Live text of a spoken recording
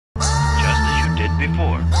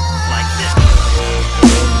before, like this.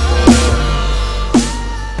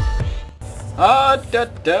 Ah, da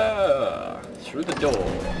da! Through the door.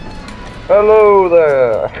 Hello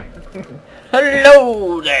there!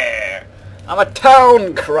 Hello there! I'm a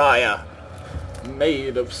town crier,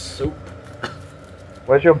 made of soup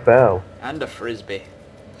Where's your bell? and a frisbee.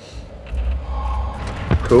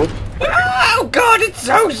 Cool. Oh god, it's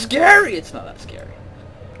so scary! It's not that scary.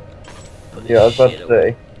 Put this Yeah, I was about shit to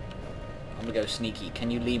away. say. I'm gonna go sneaky. Can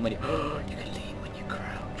you lean when you... you can lean when you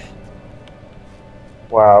crouch.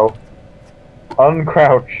 Wow.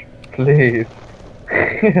 Uncrouch, please.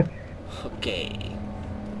 Okay.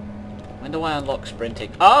 When do I unlock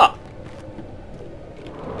sprinting? Ah!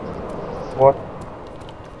 What?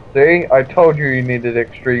 See? I told you you needed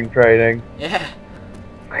extreme training. Yeah.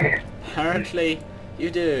 Apparently, you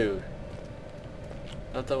do.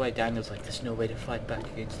 Not the way Daniel's like, there's no way to fight back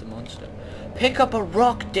against the monster. Pick up a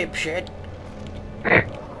rock, dipshit!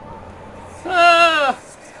 Ah!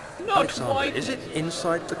 Not Alexander, quite. is it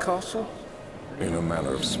inside the castle? In a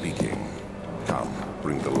manner of speaking. Come,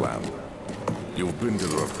 bring the lamp. You've been to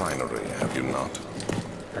the refinery, have you not?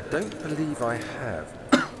 I don't believe I have.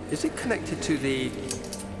 Is it connected to the...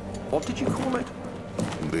 what did you call it?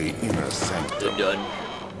 The inner sanctum. Done.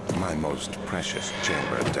 My most precious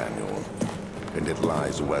chamber, Daniel. And it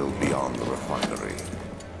lies well beyond the refinery.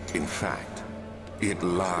 In fact, it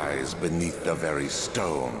lies beneath the very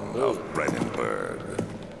stone of Brennenburg.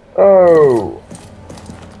 Oh!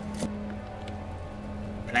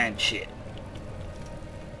 Plant shit.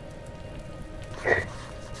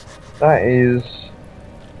 That is...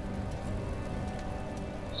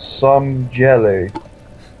 some jelly.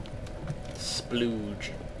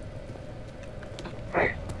 Splooge.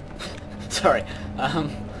 Sorry.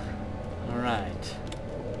 Alright.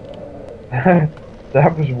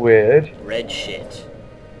 That was weird. Red shit.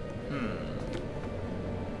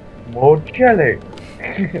 More jelly.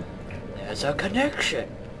 There's a connection.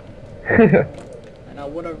 And I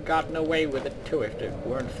would have gotten away with it too if it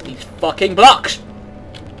weren't for these fucking blocks!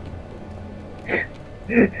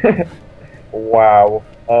 Wow.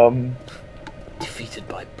 Defeated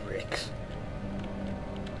by bricks.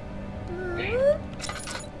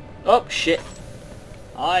 Oh, shit.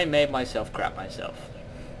 I made myself crap myself.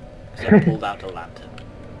 So I pulled out a lantern.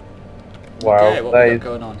 Wow. Okay, what That we is... got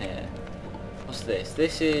going on here? What's this?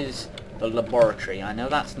 This is the laboratory. I know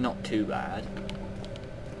that's not too bad.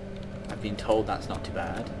 I've been told that's not too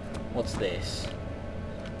bad. What's this?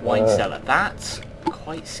 Wine cellar. That's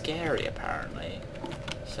quite scary, apparently.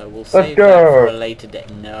 So we'll save that for a later day.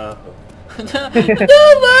 No. No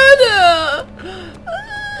murder!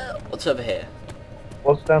 What's over here?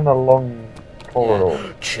 What's down the long corridor?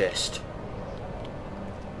 Yeah. Chest.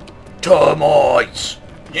 Termites!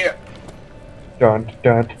 Yeah. Dun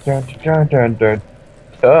dun dun dun dun dun.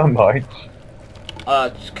 Termites.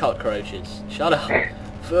 Just cockroaches. Shut up.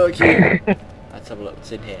 Fuck you. Let's have a look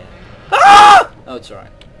what's in here. Ah! Oh, it's alright.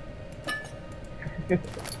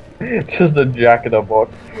 Just a Jack in a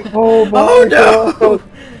box. Oh my Oh god! no!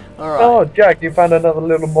 Alright. Oh, Jack, you found another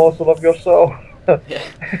little morsel of your soul. Yeah.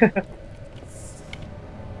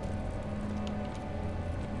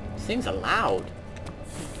 These things are loud.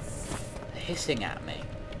 They're hissing at me.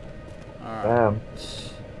 Alright. Damn.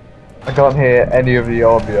 I can't hear any of the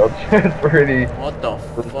ambience. It's really... What the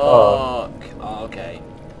fuck? Oh, okay.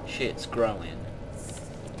 Shit's growing.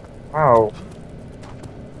 Wow.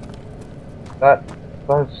 That's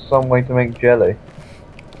some way to make jelly.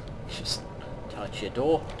 Just touch your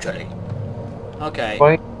door. Jelly. Okay.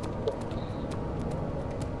 Fine.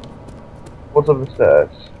 What's up the stairs?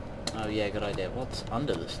 Oh yeah, good idea. What's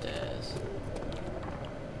under the stairs?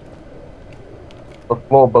 The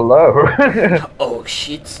floor below. Oh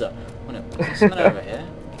shit, sir. Oh, no. Is there something over here?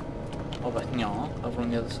 Over here? Over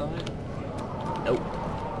on the other side? Nope.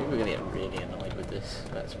 Maybe we're gonna get really annoyed with this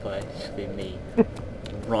let's play. It's gonna be me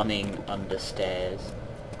running under stairs.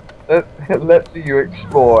 Let's see you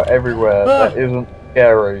explore everywhere that isn't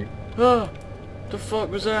scary. Ah! The fuck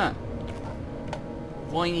was that?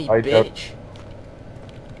 Whiny I bitch.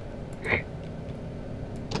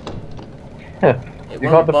 You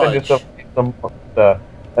can't defend yourself against a monster,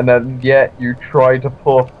 and then yet you try to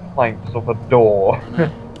pull planks off a door. I know.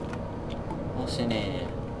 What's in here?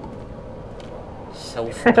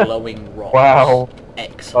 Self-glowing rocks. Wow.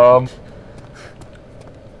 Excellent.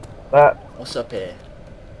 That... What's up here?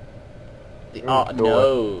 The Door.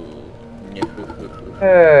 no.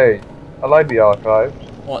 Hey! I like the archives.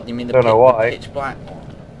 What, you mean the, Don't know the why. pitch black one?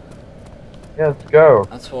 Yeah, let's go.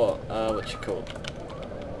 That's what, what's it called?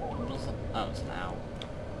 Oh, it's an owl.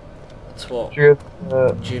 That's what Cheers.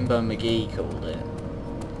 Jimbo McGee called it.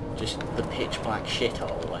 Just the pitch black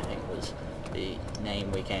shithole, I think was the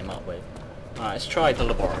name we came up with. Alright, let's try the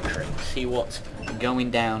laboratory. See what's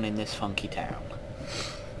going down in this funky town.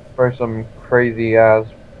 There's some crazy ass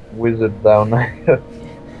wizard down there.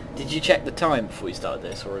 Did you check the time before we started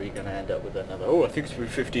this, or are you going to end up with another, oh, I think it's been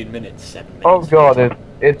 15 minutes, 7 minutes? Oh god,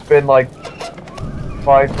 it's been like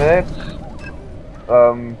 5 minutes?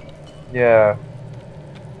 Yeah.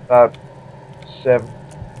 About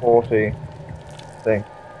 7:40, I think.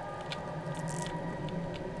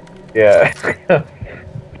 Yeah.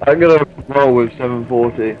 I'm gonna roll with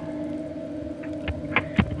 7:40.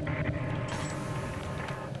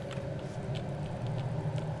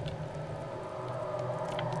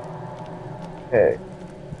 Okay.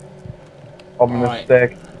 Ominous Alright.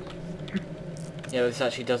 deck. Yeah, this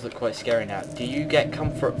actually does look quite scary now. Do you get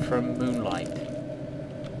comfort from moonlight?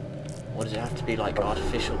 Or does it have to be, like,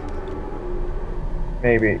 artificial?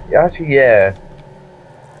 Maybe. Actually, yeah.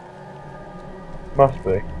 Must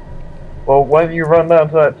be. Well, when you run down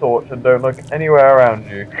to that torch and don't look anywhere around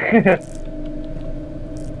you.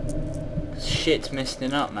 Shit's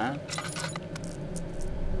misting up, man.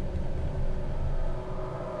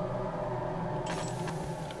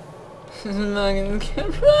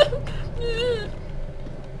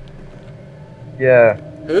 Yeah.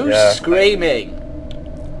 Who's screaming?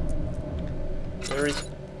 There is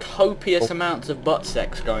copious amounts of butt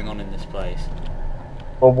sex going on in this place.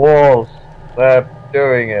 The walls. They're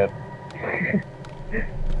doing it.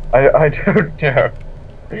 I don't know.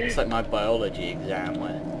 It's like my biology exam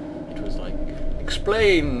where it was like,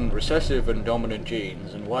 explain recessive and dominant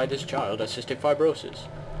genes and why this child has cystic fibrosis.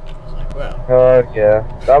 I was like, well. Yeah.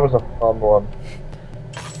 That was a fun one.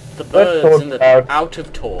 The birds in the out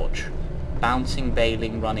of torch. Bouncing,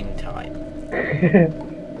 bailing, running time.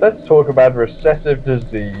 Let's talk about recessive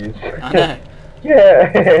disease. I know.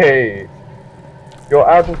 Yay! You're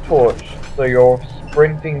out of torch, so you're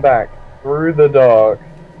sprinting back through the dark.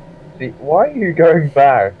 See, why are you going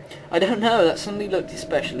back? I don't know, that suddenly looked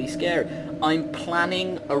especially scary. I'm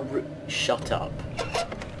planning a shut up.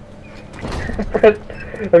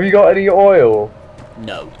 Have you got any oil?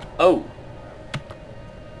 No. Oh!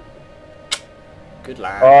 Good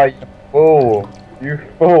lad. Ah, you fool. You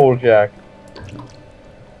fool, Jack.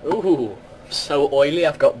 Ooh, so oily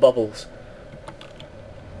I've got bubbles.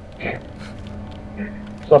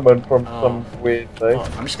 Summoned from some weird thing. Oh,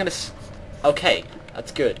 I'm just gonna okay,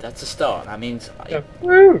 that's good. That's a start. That means Yeah.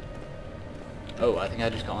 Woo! oh, I think I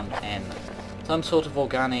just got an M. Some sort of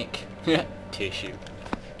organic tissue.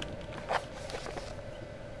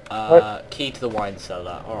 Key to the wine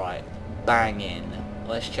cellar. Alright. Bang in.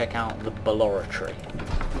 Let's check out the laboratory.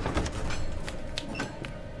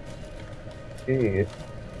 Jeez.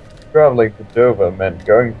 Travelling to Dover meant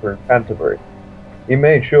going through Canterbury. He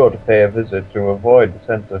made sure to pay a visit to avoid the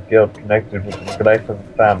sense of guilt connected with the neglect of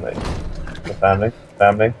the family. The family?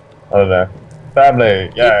 Family? I don't know.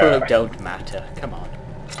 Family! Yeah! People who don't matter. Come on.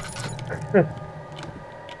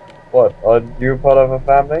 What? Are you part of a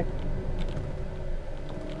family?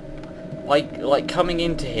 Like coming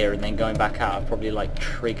into here and then going back out, I've probably like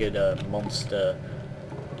triggered a monster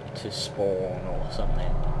to spawn or something.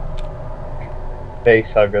 Face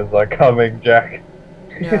huggers are coming, Jack.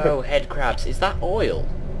 No, head crabs. Is that oil?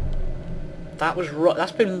 That was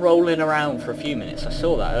that's been rolling around for a few minutes. I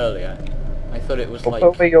saw that earlier. I thought it was Well, like...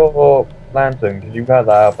 put me your lantern, because you've had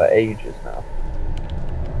that out for ages now.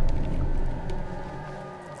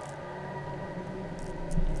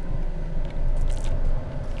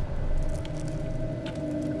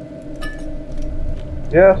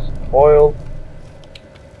 Yes, oil.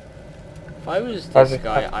 If I was this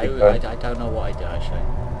guy, I don't know what I'd do actually.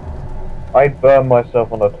 I'd burn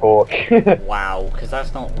myself on a torch. Wow, because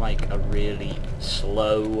that's not like a really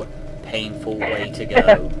slow, painful way to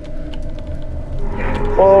go.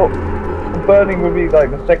 Well, burning would be like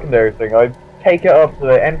the secondary thing. I'd take it up to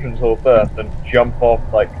the entrance hall first and jump off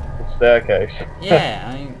like the staircase. Yeah,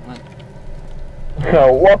 I mean, like...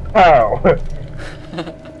 Oh, what pow?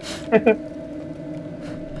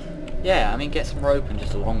 Yeah, I mean, get some rope and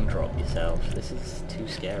just long drop yourself. This is too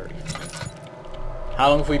scary. How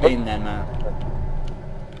long have we been then, man?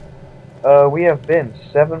 We have been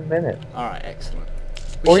 7 minutes. Alright, excellent.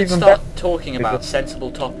 We should start talking about sensible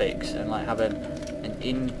topics and like have an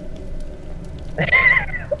intricate...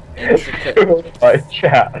 Right,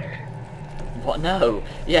 chat. What? No.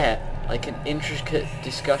 Yeah, like an intricate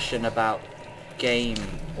discussion about game.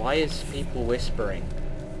 Why is people whispering?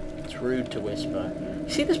 It's rude to whisper. You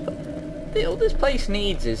see, all this place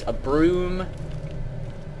needs is a broom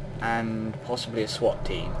and possibly a SWAT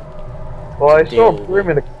team. Well, I saw a broom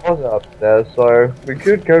in the closet upstairs, so we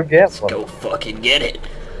could go get one. Let's go fucking get it.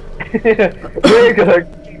 We're gonna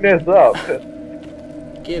clean this up.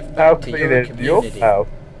 Give How back to clean your is your community. house?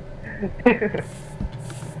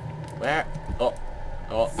 Where?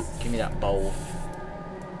 Oh, give me that bowl.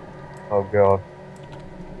 Oh god.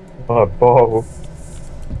 What a ball.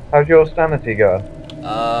 How's your sanity going?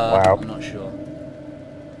 Wow. I'm not sure.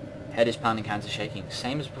 Head is pounding, hands are shaking.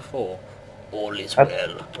 Same as before. All is That's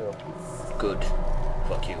well. cool. Good.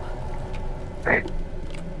 Fuck you.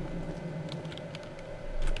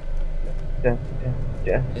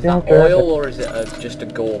 Is that oil or is it just a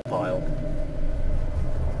gore pile?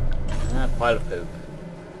 Ah, pile of poop.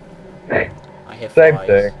 I hear Same flies.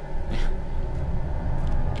 thing.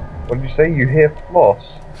 What did you say? You hear floss?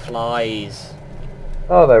 Flies.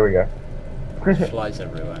 Oh, there we go. Flies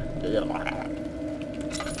everywhere.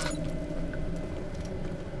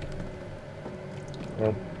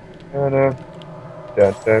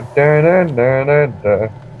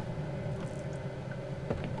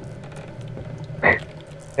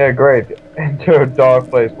 Yeah, great. Enter a dark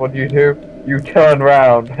place. What do? You turn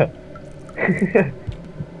round.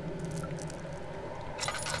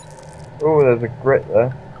 Oh, there's a grit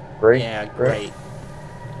there. Great. Yeah, great.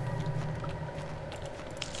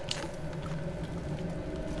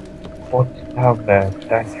 What's down there,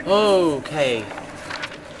 Daniel? Okay.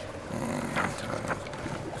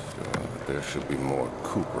 Sure, there should be more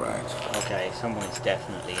coop rats. Okay, someone's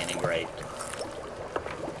definitely getting raped.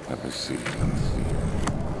 Let me see.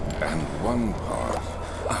 And one part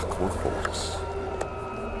aquaforce.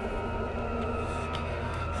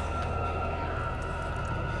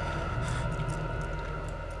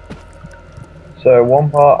 So, one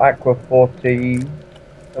part Aqua 40.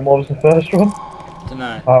 And what was the first one?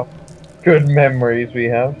 Dunno. Oh, good memories we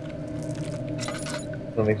have.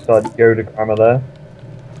 Let me start Yoda grammar there.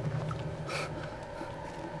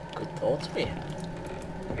 Good thoughts we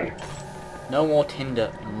have. No more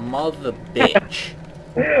Tinder, mother bitch.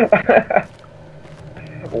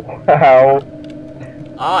 Wow.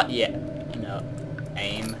 Ah, yeah. No.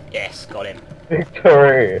 Aim. Yes, got him.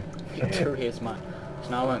 Victory. Victory is mine. So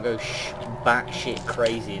now I won't go batshit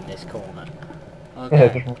crazy in this corner. Yeah,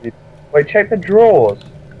 Okay. just read. Wait, check the drawers.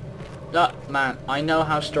 Look, man, I know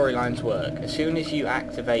how storylines work. As soon as you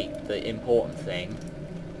activate the important thing,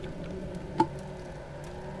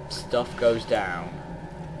 stuff goes down.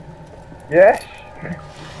 Yes.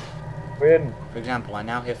 Win. For example, I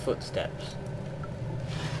now hear footsteps.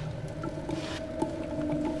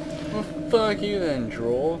 Well, fuck you then,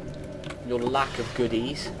 draw. Your lack of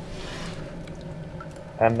goodies.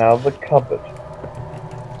 And now the cupboard.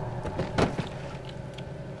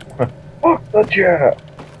 Oh, the chair.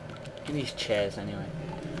 Give me these chairs anyway.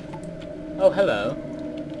 Oh, hello.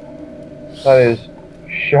 That is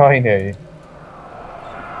shiny.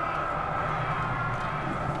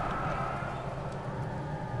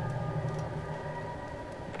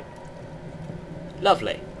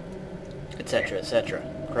 Lovely. Etc, etc.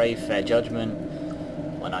 Crave fair judgment.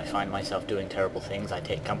 When I find myself doing terrible things, I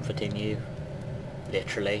take comfort in you.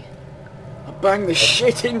 Literally. I bang the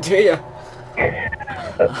shit into you!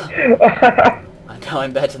 I know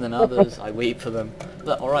I'm better than others, I weep for them.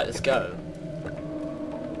 Look, alright, let's go.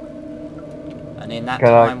 And in that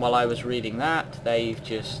time while I was reading that, they've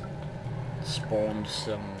just spawned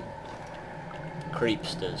some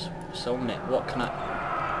creepsters. So what can I...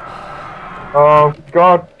 Oh,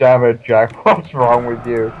 god damn it, Jack. What's wrong with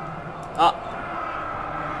you? Ah!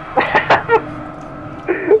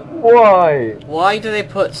 Why? Why do they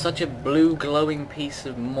put such a blue glowing piece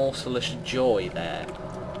of morseless joy there?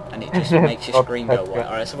 And it just makes your screen go white.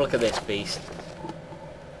 Alright, let's have a look at this beast.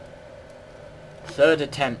 Third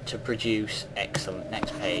attempt to produce. Excellent.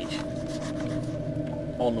 Next page.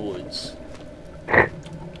 Onwards.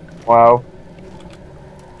 Wow.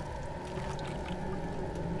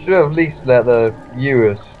 Should have at least let the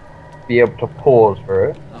viewers be able to pause for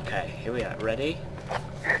it. Okay, here we are. Ready?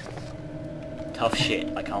 Tough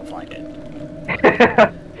shit. I can't find it.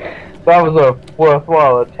 That was a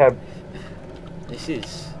worthwhile attempt. This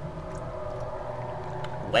is...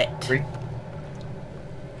 wet.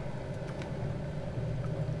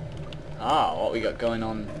 Ah, what we got going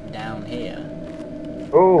on down here?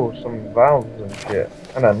 Oh, some valves and shit.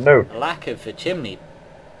 And a note. A lack of a chimney.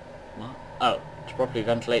 What? Oh, to properly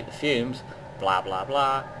ventilate the fumes. Blah blah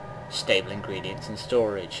blah. Stable ingredients in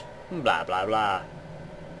storage. Blah blah blah.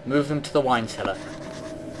 Move them to the wine cellar.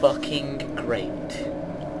 Fucking great.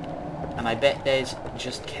 And I bet there's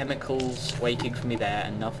just chemicals waiting for me there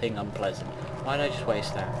and nothing unpleasant. Why did I just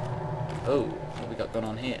waste that? Oh, what we got going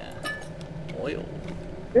on here? Oil.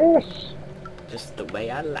 Yes. Just the way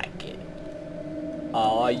I like it.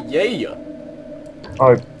 Aw, yeah.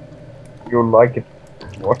 Oh, you'll like it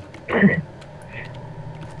for.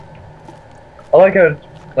 I like how it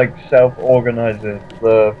like self-organizes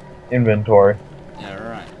the inventory. Yeah,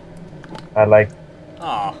 right. I like.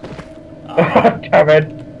 Ah. Damn it!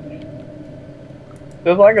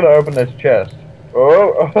 Just like gonna open this chest.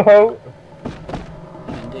 Oh, oh.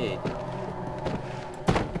 Indeed.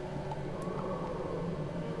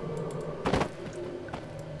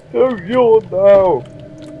 Oh, you know.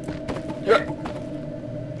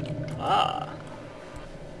 Ah.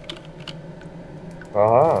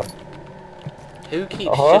 Aha. Who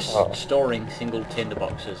keeps Uh-huh. just storing single tinder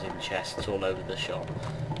boxes in chests all over the shop?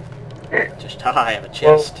 Just, I have a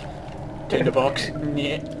chest. Tinder box.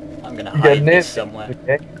 Yeah. I'm gonna hide Getting this it. somewhere.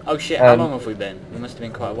 Okay. Oh shit, how And- long have we been? We must have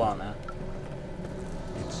been quite a while now.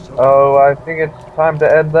 Oh, I think it's time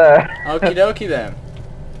to end there. Okie dokie then.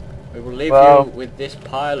 We will leave Well- you with this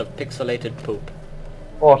pile of pixelated poop.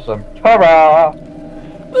 Awesome. Ta-ra!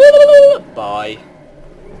 Bye.